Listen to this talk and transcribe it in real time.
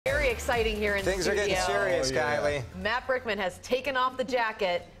exciting here in Things studio. are getting serious, Kylie. Matt Brickman has taken off the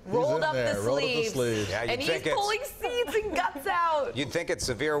jacket, rolled up the sleeves, yeah, and he's pulling seeds and guts out. You'd think it's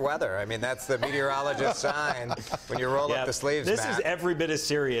severe weather. I mean, that's the meteorologist's sign when you roll up the sleeves, This Matt. is every bit as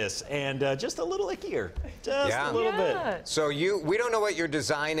serious, and just a little ickier. Just a little bit. So we don't know what your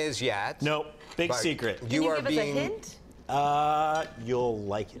design is yet. Nope, big secret. Can you give us a hint? You'll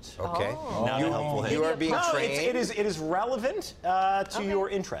like it. Okay. Not a helpful hint. You are being trained. It is relevant to your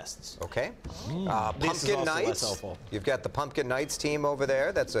interests. Okay. This is Pumpkin also less Nights. helpful. You've got the Pumpkin Nights team over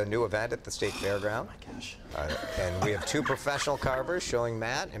there. That's a new event at the State Fairground. Oh my gosh. And we have two professional carvers showing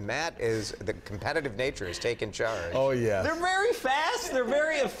Matt, and Matt is the competitive nature is taking charge. Oh yeah. They're very fast. They're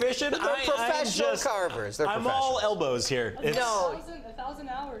very efficient. But they're professional carvers. They're I'm all elbows here. It's, No. 1,000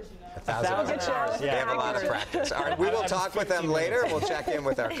 hours, you know. 1,000 hours. They have a lot of practice. All right, we will talk with them later. We'll check in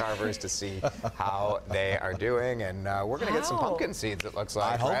with our carvers to see how they are doing, and we're going to get some pumpkin seeds, it looks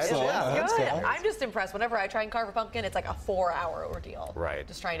like. I hope right? so. Yeah. Good. I'm just impressed. Whenever I try and carve a pumpkin, it's like a 4-hour ordeal. Right.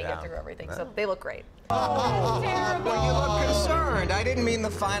 Just trying to get through everything. So they look great. Well, you look concerned. I didn't mean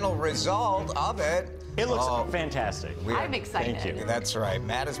the final result of it. It looks fantastic. I'm excited. Thank you. That's right.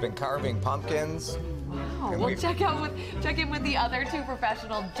 Matt has been carving pumpkins. Wow. We'll check in with the other two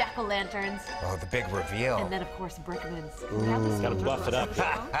professional jack-o'-lanterns. Oh, the big reveal. And then, of course, Brickman's. Gotta buff it up.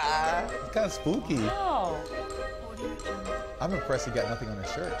 It's kind of spooky. Oh. I'm impressed he got nothing on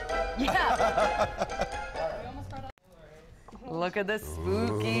his shirt. Yeah. Look at the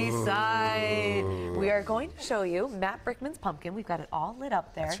spooky side. We are going to show you Matt Brickman's pumpkin. We've got it all lit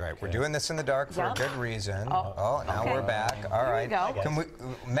up there. That's right. We're doing this in the dark for a good reason. Now okay. we're back. All right. There we go.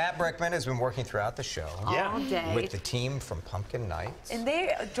 Matt Brickman has been working throughout the show. All day. With the team from Pumpkin Nights. And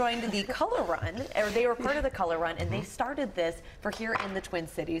they joined the Color Run, or they were part of the Color Run, and they started this for here in the Twin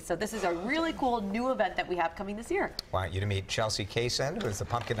Cities. So this is a really cool new event that we have coming this year. I want you to meet Chelsea Kaysen, who is the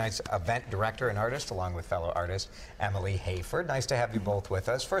Pumpkin Nights event director and artist, along with fellow artist Emily Hayford. Nice to have you both with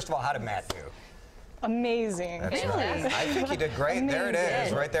us. First of all, how did Matt do? Amazing. That's right. I think he did great. There it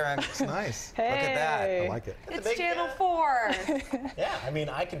is, right there. It's nice. Look at that. I like it. It's Channel 4. Yeah, I mean,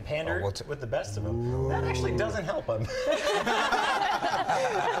 I can pander with the best of them. That actually doesn't help him.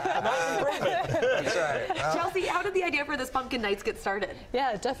 That's right. Well, Chelsea, how did the idea for this Pumpkin Nights get started?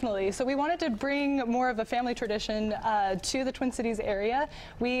 Yeah, definitely. So we wanted to bring more of a family tradition to the Twin Cities area.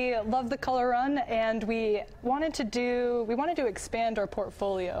 We love the Color Run, and we wanted to expand our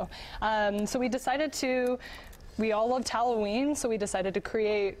portfolio. So we decided we all loved Halloween, so we decided to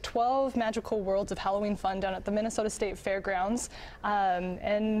create 12 magical worlds of Halloween fun down at the Minnesota State Fairgrounds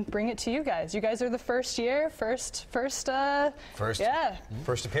and bring it to you guys. You guys are the first appearance here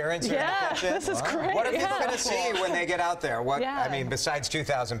in the kitchen. This is great. What are people going to see when they get out there? What I mean, besides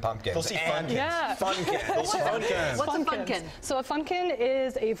 2,000 pumpkins? They'll see funkins. Yeah. They'll see funkins. What's a funkin? So a funkin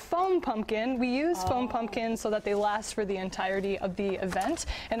is a foam pumpkin. We use foam pumpkins so that they last for the entirety of the event.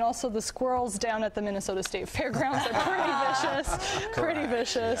 And also the squirrels down at the Minnesota State Fairgrounds are pretty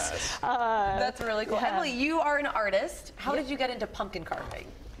vicious. Yes. That's really cool. Yeah. Emily, you are an artist. How did you get into pumpkin carving?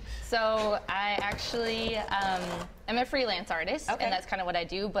 So I actually am a freelance artist, and that's kind of what I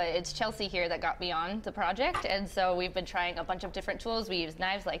do, but it's Chelsea here that got me on the project, and so we've been trying a bunch of different tools. We use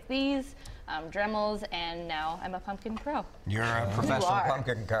knives like these, Dremels, and now I'm a pumpkin pro. You're a professional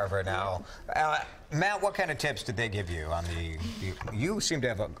pumpkin carver now. Matt, what kind of tips did they give you on you seem to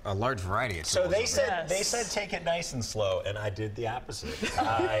have a large variety of tools. So they said take it nice and slow, and I did the opposite.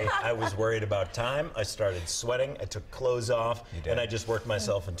 I was worried about time. I started sweating. I took clothes off, and I just worked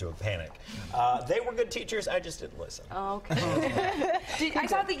myself into a panic. They were good teachers. I just didn't listen. Oh, okay. I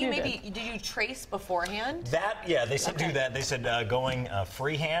thought that did you trace beforehand? They said do that. They said going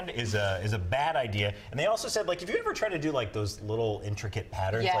freehand is a bad idea, and they also said if you ever try to do those little intricate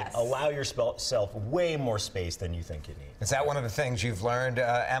patterns, allow yourself way more space than you think you need. Is that one of the things you've learned,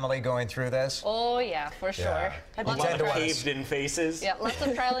 Emily, going through this? Oh yeah, for sure. Lots of caved-in faces. Yeah, lots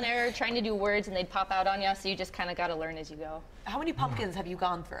of trial and error, trying to do words, and they'd pop out on you, so you just kind of got to learn as you go. How many pumpkins have you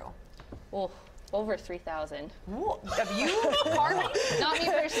gone through? Well, over 3,000. Have you carving? Not me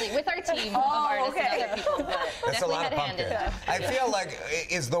personally, with our team of artists and other people, but That's a definitely lot of had-handed. I feel like,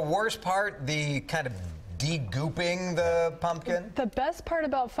 is the worst part the kind of de-gooping the pumpkin? The best part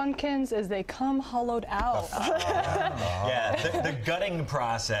about Funkins is they come hollowed out. Yeah, the gutting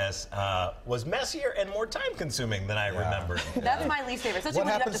process was messier and more time-consuming than I remembered. That's my least favorite. What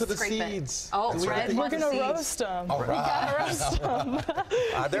happens to the seeds? Oh, Fred We're going to roast them. All right.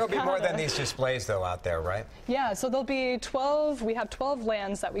 There will be more than these displays, though, out there, right? Yeah, so there'll be 12, we have 12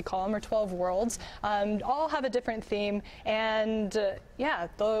 lands that we call them, or 12 worlds. All have a different theme, and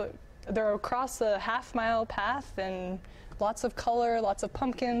they're across a half-mile path, and lots of color, lots of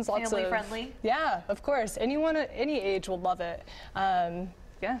pumpkins, lots Family of friendly? Yeah, of course. Anyone at any age will love it.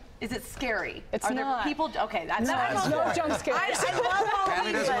 Yeah. Is it scary? It's Are there not. people? Okay, that's No jump scares. I love Halloween.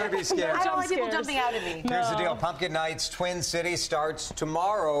 Family doesn't want to be scared. I don't like people scares. jumping out at me. Here's the deal. Pumpkin Nights Twin City starts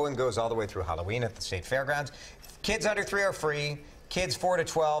tomorrow and goes all the way through Halloween at the State Fairgrounds. Kids under 3 are free. Kids 4 to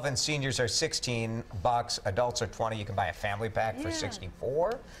 12 and seniors are $16. Adults are $20. You can buy a family pack for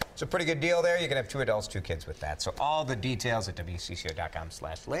 $64. It's a pretty good deal there. You can have 2 adults, 2 kids with that. So all the details at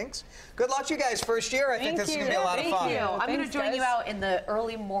WCCO.com/links. Good luck to you guys. First year. I think this is going to be a lot of fun. Thank you. I'm going to Thanks, join you guys. out in the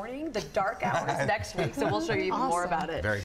early morning, the dark hours next week. So we'll show you even more about it. Very